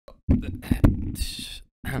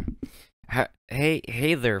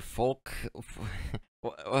Hey there, folk.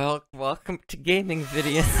 Well, welcome to gaming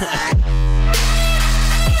video.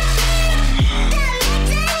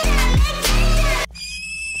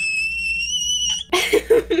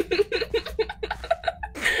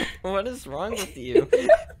 What is wrong with you?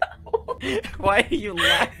 Why are you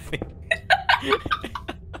laughing?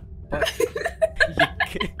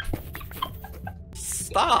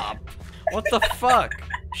 Stop! What the fuck?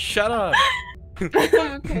 Shut up!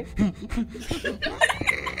 Okay.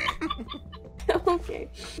 Okay.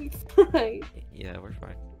 Fine. Yeah, we're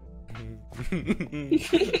fine.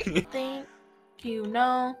 Think you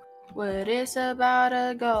know what it's about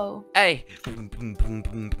to go. Hey!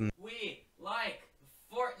 We like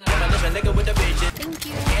Fortnite! Nigga with a vision, Thank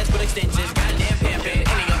you. hands with extensions, goddamn pimpin'.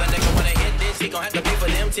 Any other nigga wanna hit this, he gon' have to pay for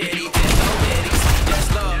them titties. That's so titties,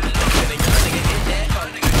 that's love. Then a young nigga hit that hoe.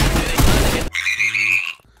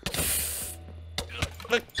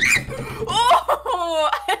 Oh!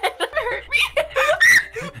 It hurt me.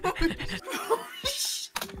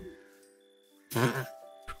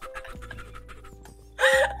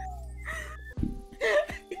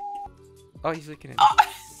 Oh, he's looking at me.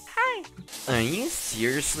 Hi. Are you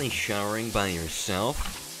seriously showering by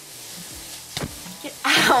yourself? Get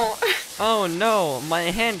out. Oh no, my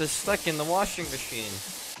hand is stuck in the washing machine.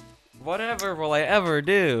 Whatever will I ever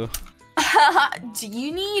do? Do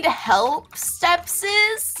you need help,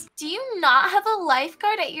 Stepsis? Do you not have a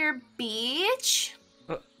lifeguard at your beach?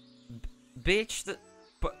 Beach?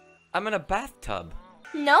 But I'm in a bathtub.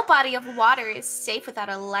 No body of water is safe without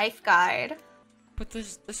a lifeguard. But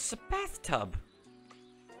this is a bathtub.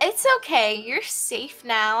 It's okay, you're safe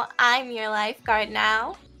now. I'm your lifeguard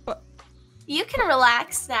now. But You can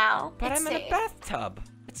relax now. but It's I'm in safe. a bathtub.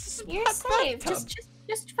 It's You're a safe. bathtub.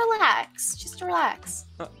 Just relax. Just relax.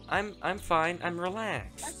 I'm fine. I'm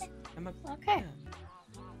relaxed. I'm a Okay.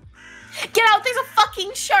 Get out! There's a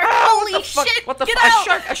fucking shark! Ah, Holy what the fuck? shit! What the Get fuck? out! A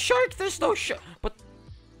shark! A shark! There's no shark. But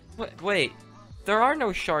wait, there are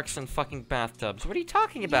no sharks in fucking bathtubs. What are you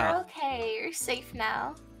talking about? You're okay. You're safe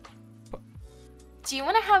now. But- Do you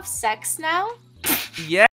want to have sex now?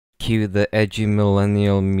 Yeah. Cue the edgy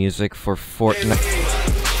millennial music for Fortnite.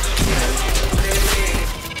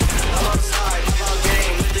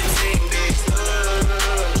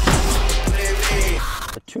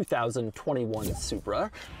 The 2021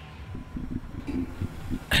 Supra.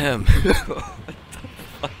 What the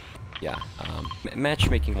fuck? Yeah,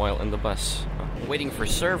 matchmaking while in the bus. Waiting for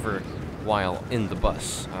server while in the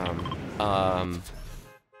bus. And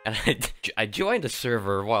I joined a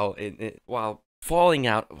server while while falling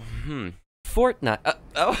out. Fortnite.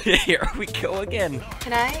 Oh, here we go again.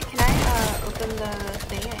 Can I open the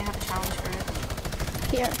thing? I have a challenge for it.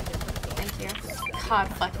 Here. Thank you. God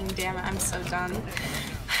fucking damn it! I'm so done.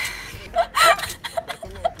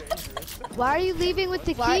 Why are you leaving with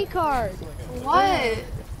the key card? What?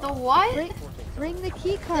 The what? Bring the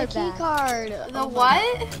key card back. The key card. The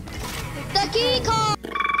what? The key card.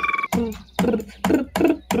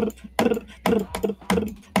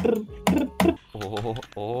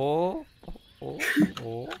 Oh. This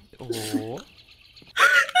is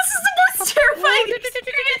the most terrifying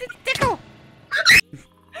experience.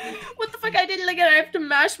 What the fuck? I did it again. I have to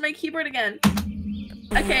mash my keyboard again.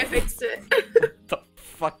 Okay, I fixed it. The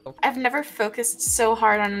fuck? I've never focused so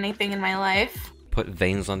hard on anything in my life. Put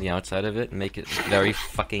veins on the outside of it and make it very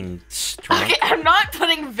fucking strong. Okay, I'm not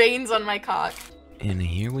putting veins on my cock. And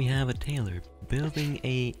here we have a tailor building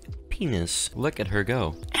a penis. Look at her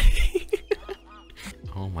go.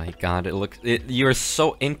 Oh my god, you're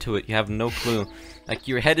so into it, you have no clue. Like,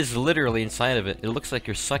 your head is literally inside of it. It looks like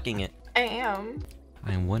you're sucking it. I am.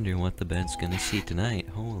 I wonder what the bed's gonna see tonight.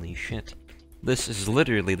 Holy shit. This is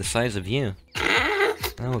literally the size of you.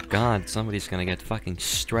 Oh god, somebody's gonna get fucking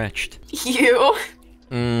stretched. You.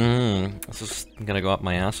 This is gonna go up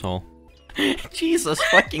my asshole. Jesus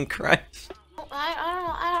fucking Christ.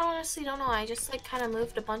 I honestly don't know. I just like kind of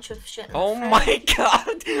moved a bunch of shit. In the Oh fridge. my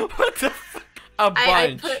god! What the fuck? A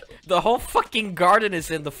I bunch. The whole fucking garden is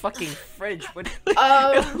in the fucking fridge. But it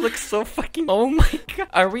Um. looks so fucking. Oh my god.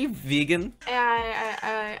 Are we vegan?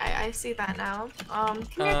 Yeah, I see that now. Come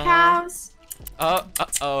here, cows.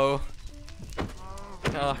 Oh.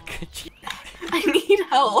 Oh, could you? I need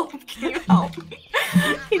help. Can you help me?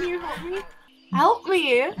 Can you help me? Help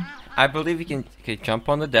me. I believe you can. Okay, jump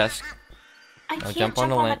on the desk. I can't jump jump on on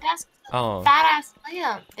the the lamp. desk. Oh. Fat ass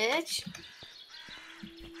lamp, bitch.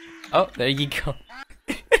 Oh, there you go.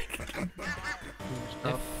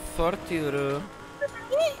 Forturo.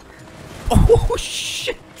 Oh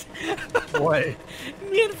shit! What?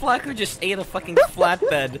 Me and Flacco just ate a fucking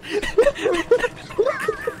flatbed.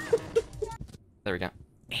 There we go.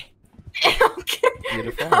 Okay.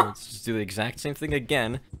 Beautiful. Let's just do the exact same thing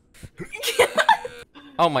again.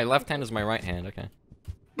 Oh, my left hand is my right hand. Okay.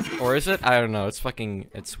 Or is it? I don't know. It's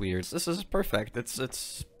weird. This is perfect.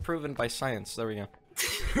 It's proven by science. There we go.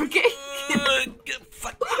 Okay.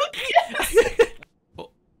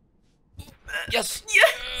 Oh. Yes.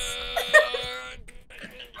 Yes.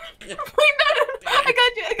 Wait, no. I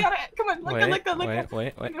got you. I got it. Come on. Let go.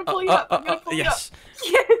 Wait. I'm gonna pull you up. I'm gonna pull you up. Yes.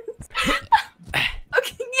 Yes.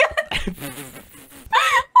 Okay. Yes.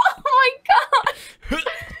 Oh my god.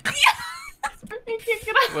 Yes. I can't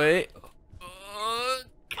get up. Wait.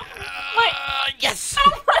 Yes.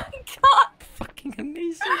 Oh my god. Fucking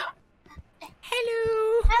amazing.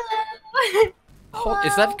 Hello. Hello. Oh,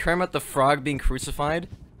 is that Kermit the Frog being crucified?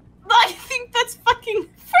 I think that's fucking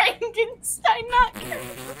Frankenstein, not is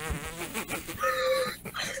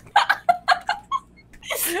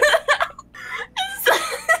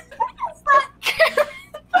that Kermit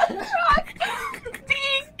the Frog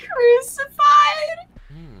being crucified?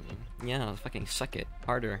 Yeah, fucking suck it.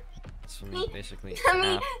 Harder. That's what I mean, basically. I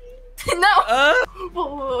mean, no.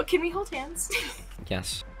 Whoa, can we hold hands?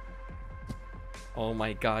 Yes. Oh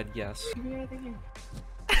my god, yes. Give me everything here.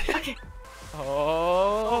 Okay.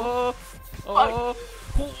 Oh. Oh.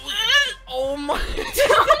 Oh my.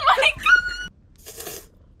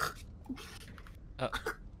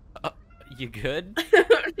 Oh You good?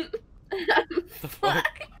 my The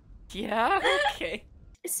fuck? Yeah. Okay.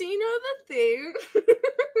 So you know the thing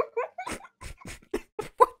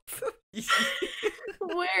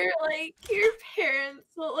where like your parents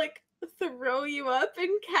will like throw you up and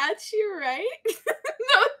catch you, right?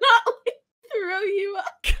 No, not like throw you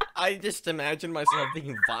up. I just imagine myself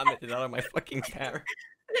being vomited out of my fucking parents.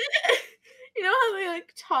 You know how they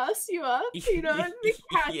like toss you up? You know, and they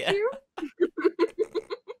catch Yeah. you?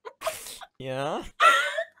 Yeah?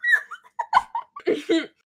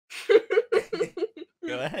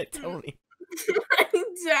 Go ahead, tell me. My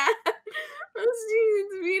dad was doing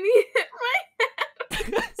this beanie hit my head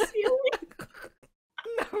on the ceiling.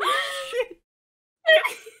 No shit. I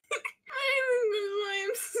think that's why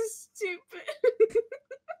I'm so stupid.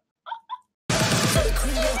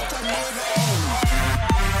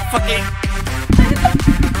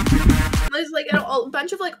 There's like a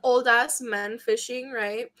bunch of like old ass men fishing,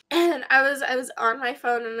 right? And I was on my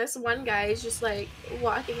phone, and this one guy is just like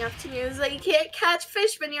walking up to me. He's like, "You can't catch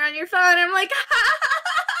fish when you're on your phone." And I'm like,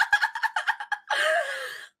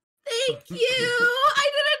 "Thank you. I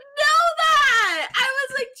didn't know that. I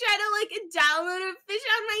was like trying to like download a fish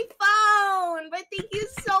on my phone, but thank you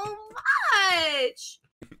so much."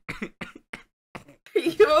 Are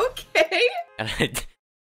you okay? And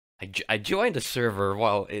I joined a server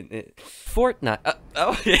while in Fortnite.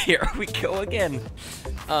 Oh, here we go again.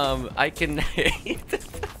 I can.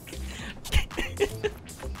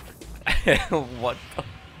 What the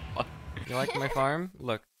fuck? You like my farm?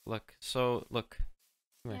 Look. So look.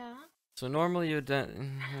 Come here. Yeah. So normally you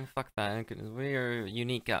fuck that. We are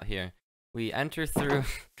unique out here. We enter through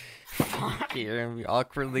here and we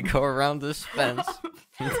awkwardly go around this fence.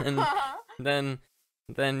 And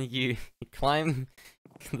then you climb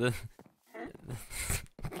the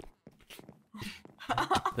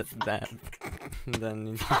that then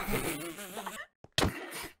you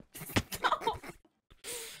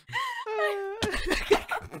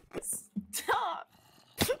Stop.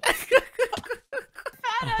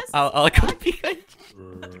 I'll go behind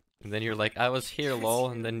you. And then you're like, I was here, lol,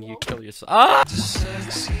 and then you kill yourself. Ah!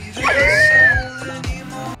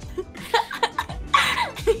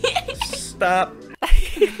 Stop.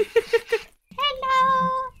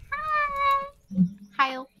 Hello.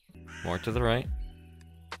 Hi. More to the right.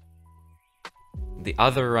 The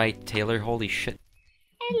other right, Taylor. Holy shit.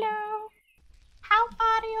 Hello. How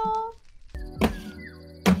are you?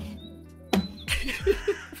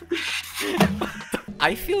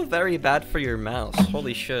 I feel very bad for your mouse.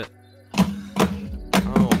 Holy shit.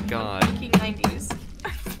 Oh god. Fucking 90s.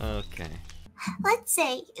 Okay. Let's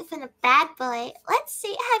say you've been a bad boy. Let's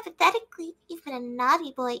say hypothetically you've been a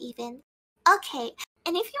naughty boy even. Okay,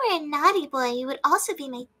 and if you were a naughty boy, you would also be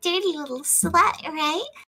my dirty little slut, right?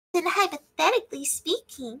 Then hypothetically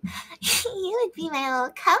speaking, you would be my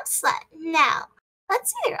little cum slut. Now, let's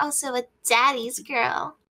say you're also a daddy's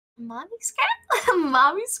girl. Mommy's girl?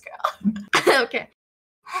 Mommy's girl. Okay.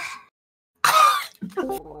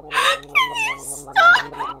 Stop!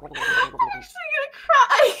 I'm actually gonna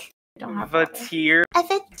cry. Don't have The tear. I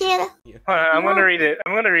bet you. Hold on, I'm gonna read it.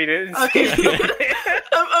 Okay.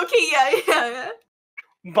 Okay, yeah.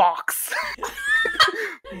 Box.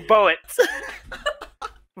 Bullet.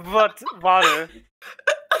 Water.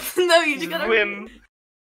 No, you just gotta. Swim.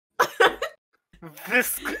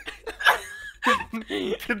 This.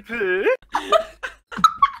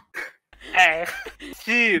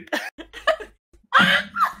 Soup.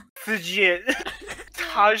 Fidget.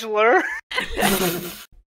 Toddler.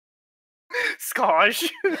 Scotch.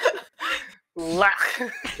 Lack.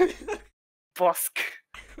 Busk.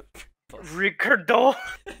 Ricardo.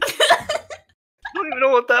 I don't even know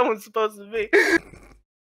what that one's supposed to be.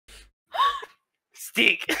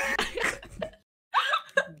 Steak.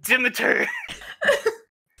 Demeter.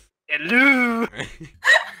 Elu.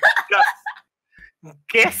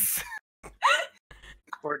 Guess.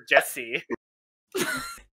 Or Jesse.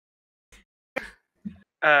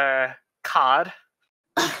 Cod.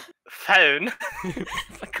 Phone.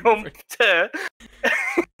 Computer.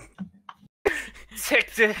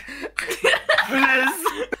 Sector. Please.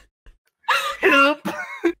 Help.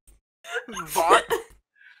 Bot.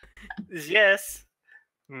 Yes.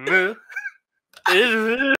 Moo.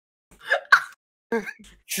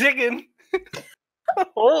 Chicken.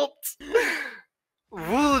 Holt.